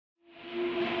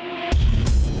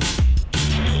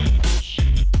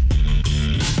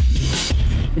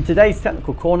In today's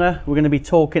Technical Corner, we're going to be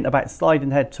talking about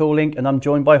sliding head tooling, and I'm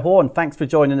joined by Horn. Thanks for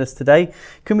joining us today.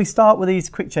 Can we start with these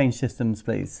quick change systems,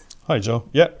 please? Hi, Joe.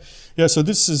 Yeah. So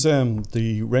this is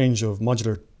the range of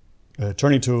modular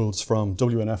turning tools from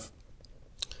WNF.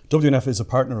 WNF is a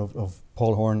partner of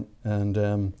Paul Horn,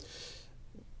 and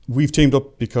we've teamed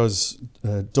up because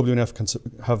WNF can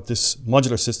have this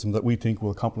modular system that we think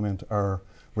will complement our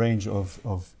range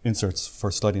of inserts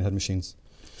for sliding head machines.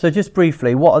 So just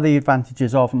briefly, what are the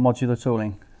advantages of modular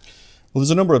tooling? Well, there's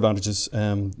a number of advantages.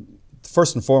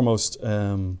 First and foremost,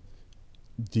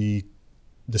 the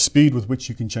speed with which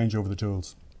you can change over the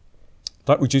tools.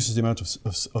 That reduces the amount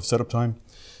of setup time,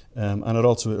 and it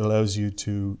also allows you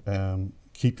to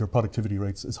keep your productivity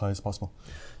rates as high as possible.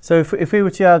 So if we were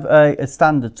to have a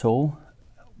standard tool,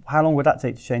 how long would that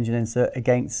take to change an insert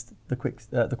against the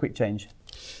quick change?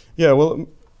 Yeah, well,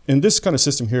 in this kind of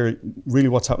system here, really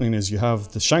what's happening is you have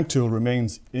the shank tool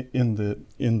remains in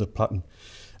the platen,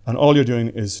 and all you're doing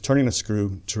is turning a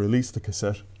screw to release the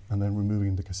cassette and then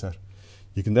removing the cassette.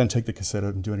 You can then take the cassette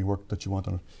out and do any work that you want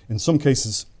on it. In some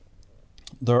cases,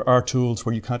 there are tools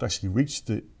where you can't actually reach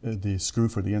the screw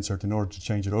for the insert in order to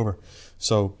change it over.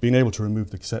 So being able to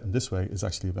remove the cassette in this way is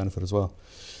actually a benefit as well.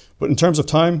 But in terms of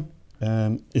time,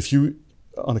 if you,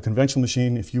 on a conventional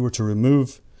machine, if you were to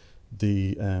remove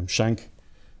the shank,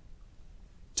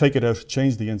 take it out,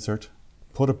 change the insert,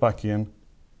 put it back in,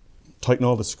 tighten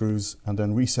all the screws, and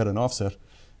then reset and offset,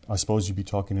 I suppose you'd be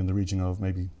talking in the region of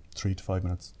maybe 3 to 5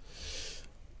 minutes.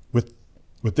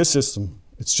 With this system,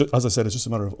 it's just, as I said, it's just a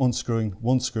matter of unscrewing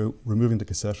one screw, removing the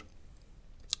cassette,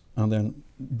 and then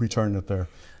returning it there.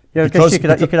 Yeah, I guess you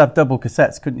could have double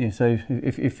cassettes, couldn't you? So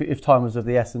if time was of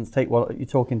the essence, you're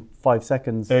talking 5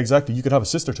 seconds. Exactly. You could have a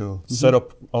sister tool set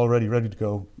up already, ready to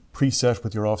go, preset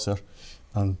with your offset,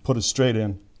 and put it straight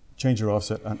in, change your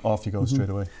offset, and off you go straight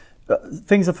away.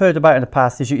 Things I've heard about in the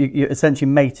past is you're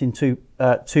essentially mating two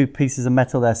pieces of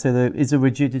metal there, so there is a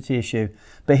rigidity issue.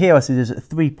 But here I see there's a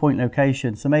 3-point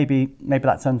location, so maybe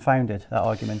that's unfounded, that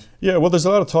argument. Yeah, well, there's a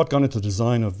lot of thought gone into the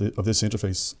design of this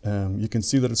interface. You can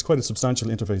see that it's quite a substantial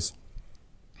interface.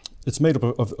 It's made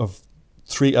up of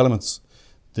 3 elements.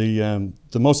 The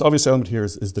most obvious element here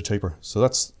is the taper. So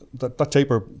that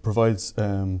taper provides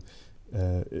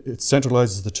it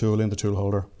centralizes the tool in the tool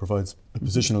holder, provides a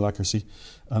positional accuracy,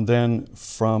 and then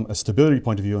from a stability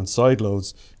point of view on side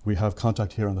loads, we have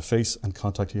contact here on the face and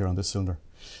contact here on this cylinder.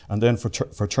 And then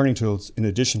for turning tools, in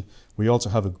addition, we also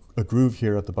have a groove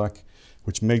here at the back,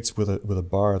 which mates with a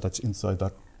bar that's inside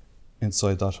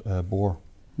that bore,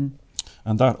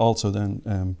 and that also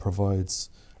then provides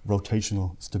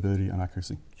rotational stability and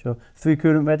accuracy. Sure. Through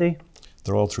coolant ready?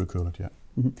 They're all through coolant, yeah.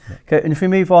 Yeah. Okay, and if we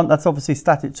move on, that's obviously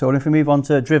static tooling. If we move on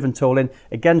to driven tooling,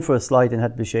 again for a sliding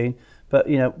head machine, but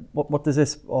what does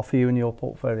this offer you in your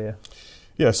portfolio?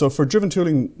 Yeah, so for driven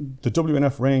tooling, the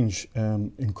WNF range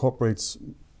incorporates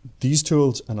these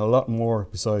tools and a lot more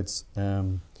besides.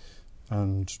 And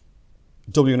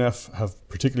WNF have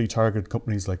particularly targeted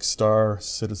companies like Star,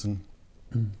 Citizen,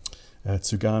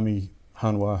 Tsugami,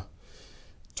 Hanwha,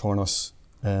 Tornos,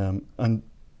 and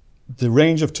the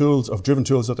range of tools, of driven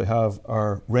tools that they have,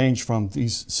 range from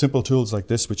these simple tools like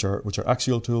this, which are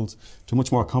axial tools, to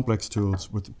much more complex tools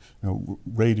with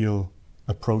radial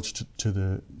approach to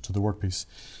the workpiece,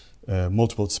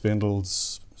 multiple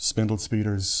spindles, spindle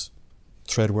speeders,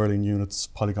 thread whirling units,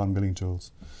 polygon milling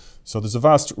tools. So there's a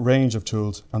vast range of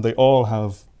tools, and they all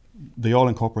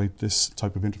incorporate this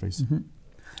type of interface.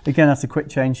 Again, that's a quick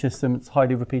change system. It's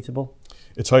highly repeatable.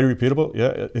 It's highly repeatable.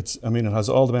 Yeah, it has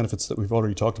all the benefits that we've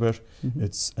already talked about.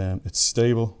 It's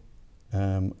stable,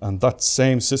 and that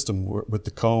same system with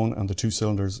the cone and the 2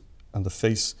 cylinders and the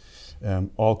face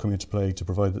all come into play to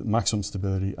provide the maximum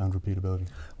stability and repeatability.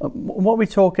 What are we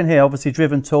talking here? Obviously,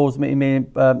 driven tools,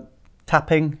 meaning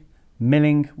tapping,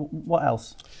 milling. What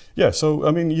else? Yeah, so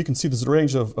you can see there's a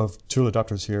range of tool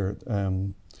adapters here.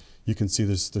 You can see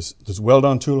there's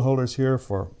weld-on tool holders here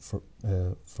for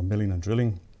milling and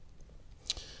drilling,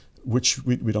 which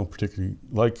we don't particularly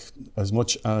like as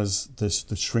much as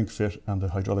the shrink fit and the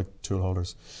hydraulic tool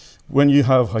holders. When you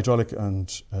have hydraulic and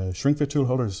shrink fit tool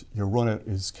holders, your run out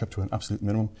is kept to an absolute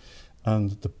minimum,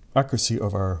 and the accuracy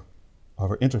of our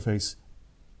interface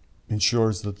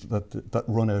ensures that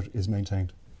run out is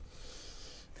maintained.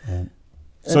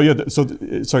 Sorry,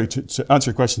 to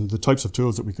answer your question, the types of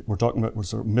tools that we're talking about were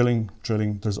sort of milling,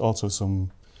 drilling. There's also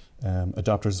some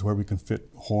adapters where we can fit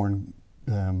Horn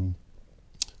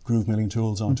groove milling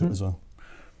tools onto it as well.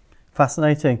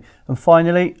 Fascinating. And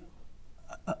finally,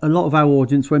 a lot of our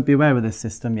audience won't be aware of this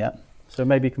system yet. So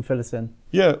maybe you can fill us in.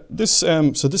 Yeah, this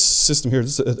so this system here,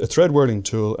 this is a thread whirling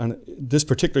tool, and this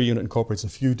particular unit incorporates a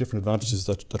few different advantages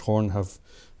that Horn have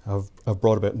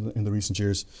brought about in the recent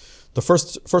years. The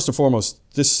first and foremost,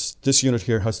 this unit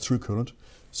here has through coolant,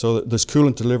 so there's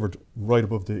coolant delivered right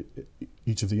above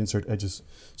each of the insert edges.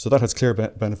 So that has clear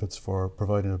benefits for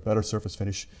providing a better surface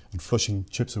finish and flushing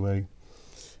chips away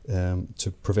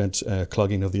to prevent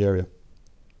clogging of the area.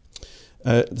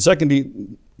 Secondly,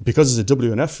 because it's a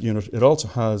WNF unit, it also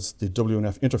has the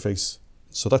WNF interface.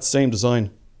 So that same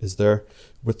design is there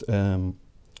with,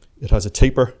 it has a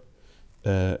taper.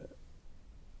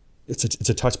 It's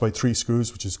attached by 3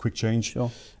 screws, which is quick change.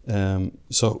 Sure.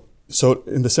 So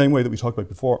in the same way that we talked about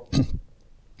before,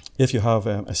 if you have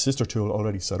a sister tool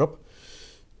already set up,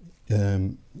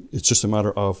 it's just a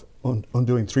matter of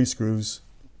undoing 3 screws,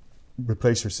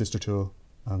 replace your sister tool,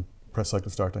 and press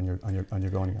cycle start, and you're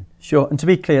going again. Sure, and to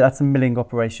be clear, that's a milling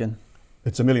operation.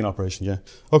 It's a milling operation, yeah.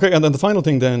 Okay, and then the final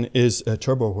thing then is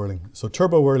turbo whirling. So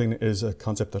turbo whirling is a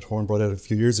concept that Horn brought out a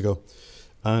few years ago,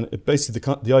 and it basically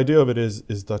the idea of it is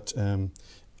that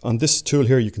on this tool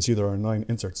here you can see there are 9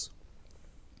 inserts.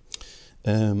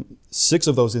 6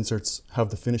 of those inserts have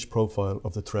the finished profile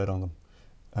of the thread on them,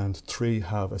 and 3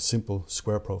 have a simple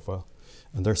square profile,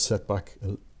 and they're set back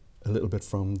a little bit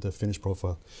from the finished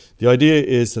profile. The idea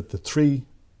is that the 3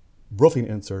 roughing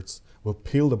inserts will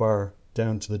peel the bar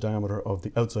down to the diameter of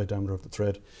the outside diameter of the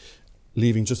thread,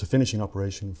 leaving just a finishing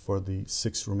operation for the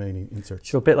 6 remaining inserts.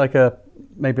 So a bit like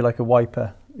maybe like a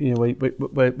wiper, you know,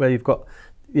 where you've got,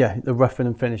 yeah, the roughing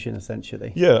and finishing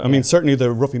essentially. Yeah, I mean, certainly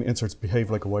the roughing inserts behave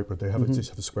like a wiper. They have just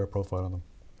have a square profile on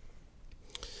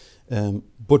them.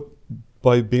 But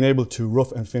by being able to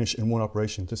rough and finish in one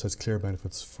operation, this has clear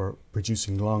benefits for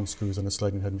producing long screws on a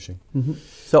sliding head machine.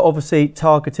 So obviously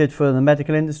targeted for the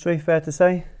medical industry, fair to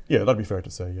say? Yeah, that'd be fair to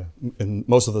say, yeah. In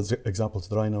most of the examples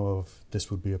that I know of,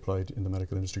 this would be applied in the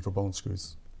medical industry for bone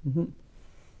screws.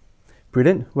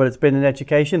 Brilliant. Well, it's been an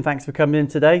education. Thanks for coming in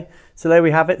today. So there we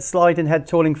have it, sliding head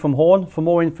tooling from Horn. For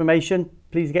more information,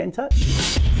 please get in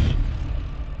touch.